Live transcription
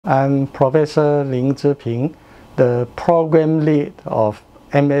I'm Professor Zhiping, the program lead of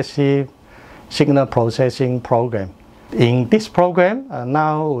MSc Signal Processing program. In this program,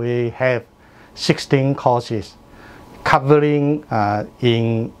 now we have 16 courses covering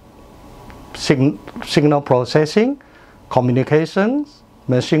in signal processing, communications,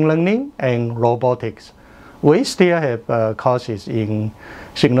 machine learning, and robotics. We still have courses in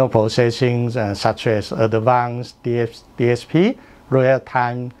signal processing such as advanced DSP,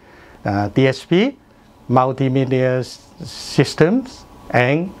 real-time DSP, multimedia systems,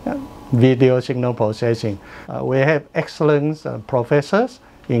 and video signal processing. We have excellent professors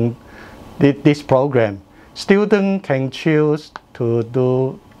in this program. Students can choose to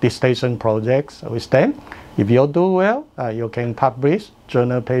do dissertation projects with them. If you do well, you can publish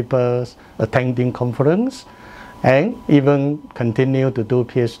journal papers, attending conference, and even continue to do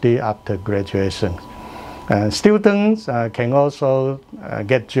PhD after graduation. Students can also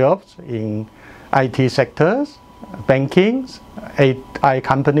get jobs in IT sectors, banking, AI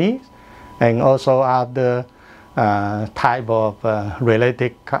companies, and also other type of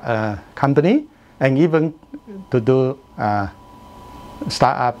related company, and even to do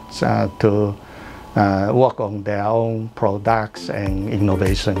startups to work on their own products and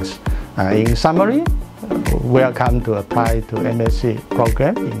innovations. In summary, welcome to apply to MSc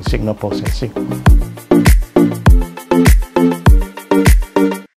program in signal processing.